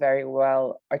all very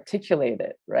well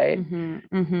articulated, right?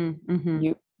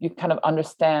 You kind of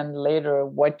understand later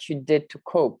what you did to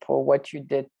cope or what you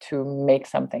did to make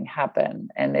something happen,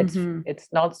 and it's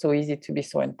not so easy to be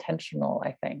so intentional,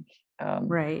 I think.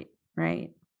 Right.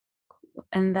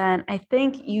 And then I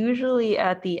think usually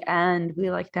at the end,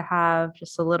 we like to have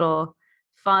just a little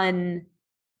fun,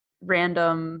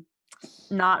 random,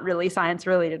 not really science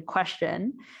related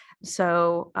question.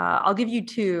 So I'll give you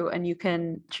two and you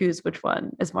can choose which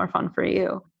one is more fun for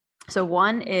you. So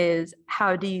one is,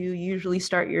 how do you usually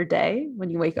start your day when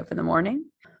you wake up in the morning?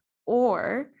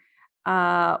 Or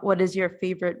what is your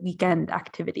favorite weekend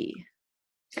activity?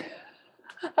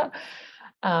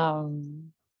 I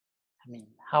mean,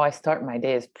 how I start my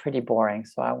day is pretty boring,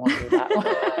 so I won't do that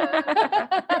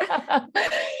one.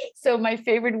 So my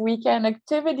favorite weekend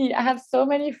activity, I have so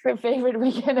many favorite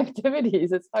weekend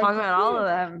activities. It's hard Talk about all of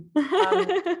them.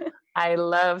 I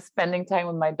love spending time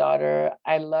with my daughter.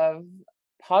 I love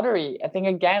pottery. I think,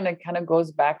 again, it kind of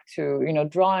goes back to,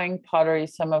 drawing, pottery,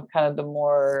 some of kind of the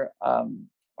more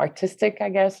artistic, I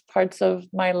guess, parts of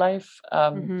my life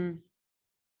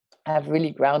have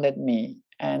really grounded me.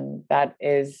 And that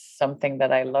is something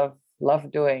that I love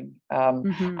doing.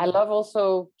 I love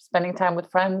also spending time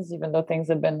with friends, even though things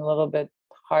have been a little bit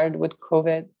hard with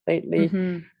COVID lately.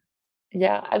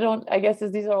 Yeah, I guess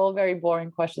these are all very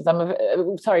boring questions.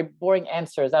 Boring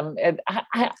answers. I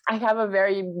have a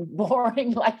very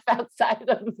boring life outside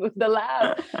of the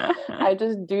lab. I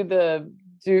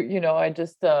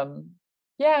just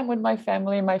I'm with my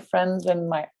family, my friends, and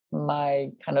my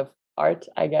kind of art,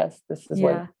 I guess. This is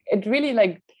what it really,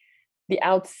 like, the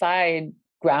outside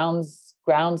grounds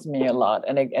me a lot,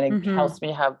 and it helps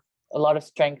me have a lot of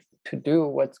strength to do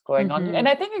what's going on. And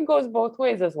I think it goes both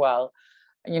ways as well.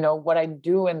 What I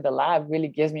do in the lab really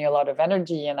gives me a lot of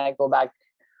energy, and I go back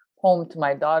home to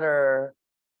my daughter,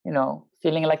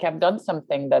 feeling like I've done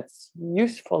something that's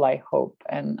useful, I hope.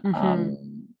 And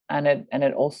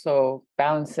it also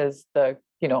balances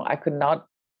I could not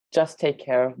just take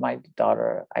care of my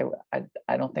daughter.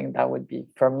 I don't think that would be,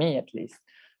 for me at least.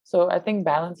 So I think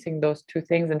balancing those two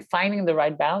things and finding the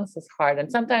right balance is hard.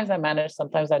 And sometimes I manage,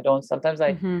 sometimes I don't. Sometimes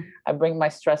I bring my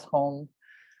stress home.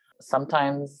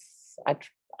 Sometimes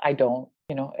I don't.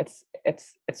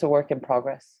 It's a work in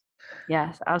progress.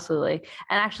 Yes, absolutely.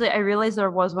 And actually, I realized there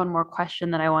was one more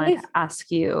question that I wanted to ask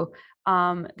you.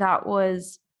 That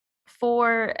was,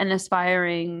 for an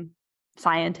aspiring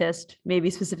scientist, maybe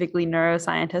specifically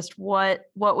neuroscientist, what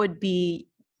would be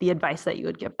the advice that you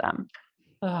would give them?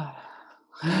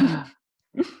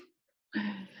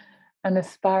 An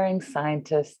aspiring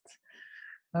scientist,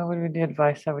 what would be the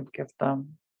advice I would give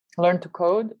them? Learn to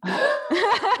code?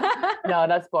 No,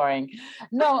 that's boring.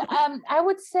 No, I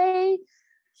would say,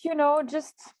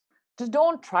 just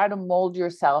don't try to mold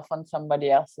yourself on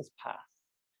somebody else's path.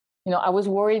 I was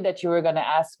worried that you were going to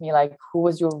ask me, like, who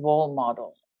was your role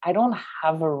model? I don't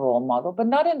have a role model, but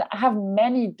I have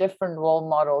many different role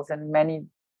models and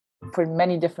for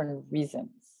many different reasons.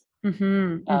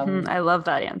 I love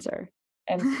that answer.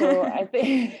 And so I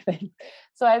think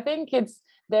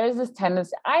there's this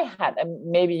tendency I had,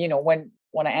 and maybe,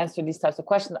 when I answer these types of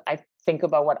questions, I think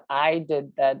about what I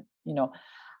did that,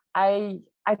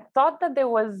 I thought that there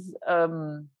was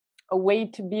a way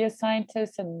to be a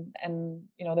scientist and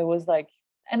there was like,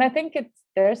 and I think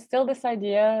there's still this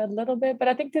idea a little bit, but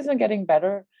I think things are getting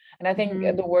better. And I think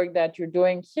the work that you're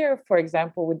doing here, for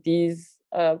example, with this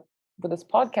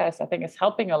podcast, I think is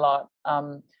helping a lot,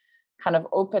 kind of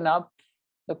open up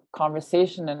the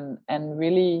conversation and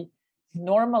really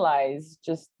normalize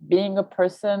just being a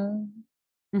person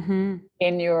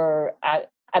in your at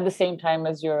the same time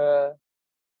as you're a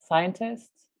scientist,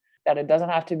 that it doesn't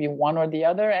have to be one or the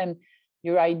other. And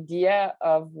your idea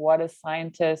of what a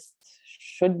scientist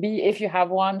should be, if you have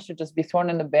one, should just be thrown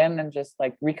in the bin and just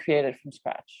like recreate it from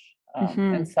scratch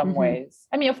in some ways.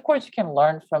 I mean, of course, you can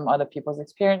learn from other people's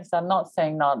experience. I'm not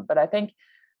saying not, but I think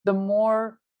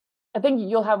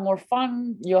you'll have more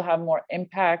fun, you'll have more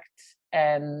impact,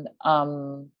 and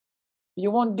you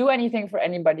won't do anything for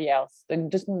anybody else.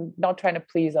 And just not trying to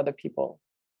please other people.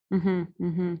 I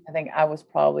think I was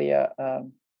probably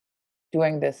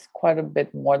doing this quite a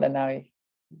bit more than I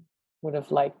would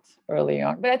have liked early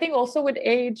on. But I think also with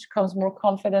age comes more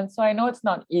confidence. So I know it's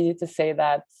not easy to say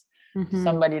that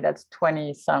somebody that's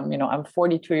 20 some, I'm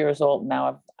 42 years old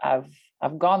now.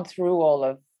 I've gone through all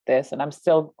of this and I'm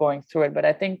still going through it. But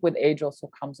I think with age also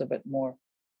comes a bit more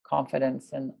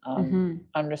confidence and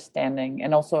understanding.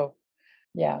 And also,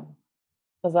 yeah.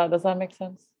 Does that make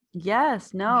sense?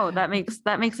 Yes, no, that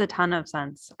makes a ton of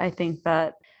sense. I think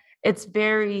that it's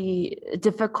very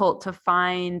difficult to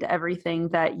find everything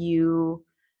that you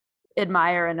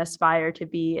admire and aspire to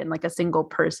be in like a single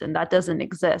person. That doesn't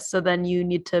exist. So then you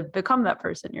need to become that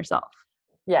person yourself.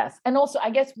 Yes. And also, I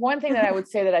guess one thing that I would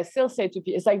say that I still say to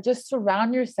people is like, just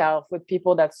surround yourself with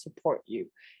people that support you,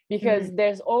 because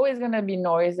there's always going to be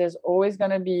noise. There's always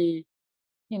going to be,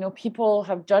 people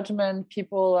have judgment,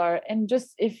 and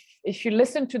just if you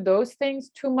listen to those things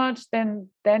too much, then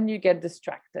you get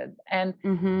distracted. And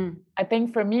I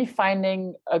think for me,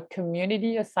 finding a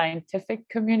community, a scientific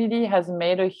community, has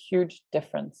made a huge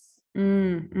difference.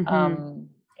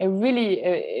 It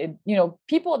really,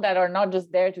 people that are not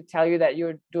just there to tell you that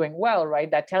you're doing well,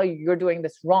 right? That tell you you're doing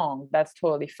this wrong, that's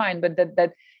totally fine. But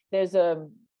that there's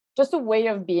just a way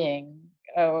of being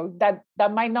that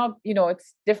might not,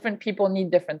 it's different people need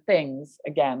different things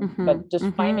again, but just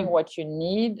finding what you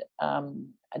need,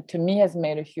 to me, has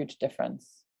made a huge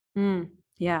difference.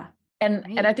 Yeah.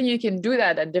 And I think you can do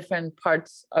that at different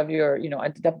parts of your,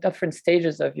 at different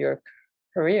stages of your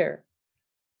career.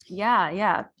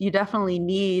 Yeah. You definitely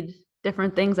need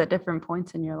different things at different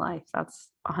points in your life. That's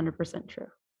 100% true.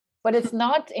 But it's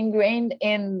not ingrained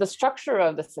in the structure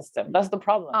of the system. That's the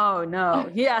problem. Oh, no.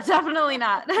 Yeah, definitely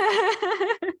not.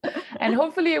 And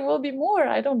hopefully it will be more.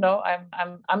 I don't know.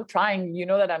 I'm trying,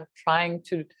 that I'm trying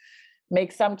to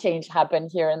make some change happen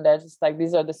here and there. Just like,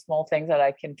 these are the small things that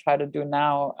I can try to do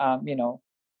now,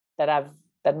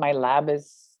 that my lab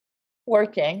is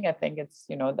working. I think it's,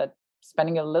 that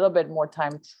spending a little bit more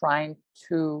time trying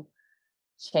to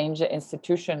change the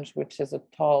institutions, which is a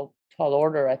tall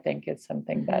order. I think it's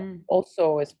something that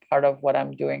also is part of what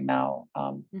I'm doing now,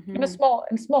 in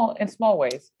small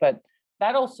ways, but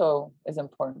that also is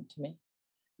important to me.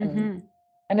 And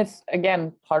it's,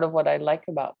 again, part of what I like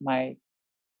about my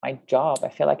job. I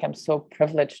feel like I'm so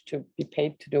privileged to be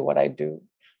paid to do what I do.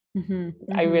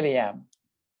 I really am.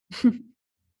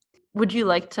 Would you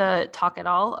like to talk at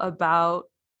all about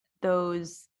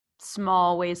those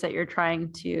small ways that you're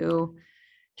trying to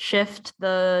shift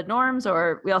the norms,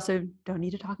 or we also don't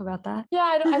need to talk about that?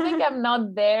 Yeah, I think I'm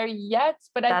not there yet,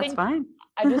 but I think fine.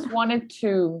 I just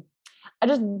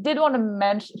did want to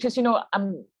mention, because,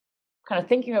 I'm kind of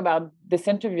thinking about this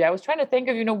interview. I was trying to think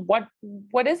of,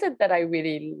 what is it that I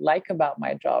really like about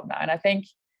my job now? And I think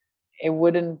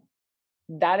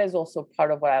that is also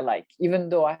part of what I like, even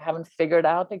though I haven't figured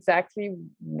out exactly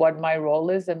what my role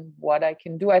is and what I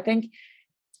can do. I think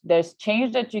there's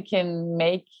change that you can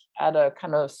make at a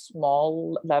kind of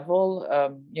small level,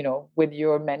 with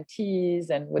your mentees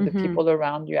and with the people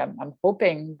around you. I'm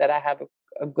hoping that I have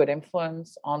a good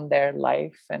influence on their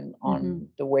life and on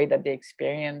the way that they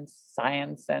experience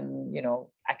science and,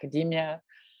 academia.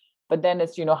 But then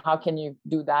it's, how can you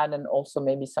do that and also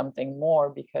maybe something more,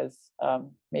 because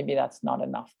maybe that's not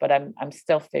enough. But I'm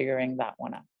still figuring that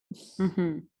one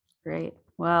out. Great.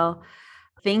 Well,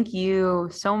 thank you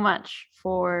so much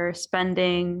for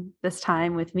spending this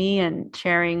time with me and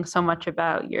sharing so much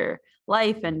about your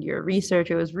life and your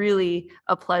research. It was really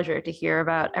a pleasure to hear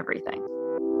about everything.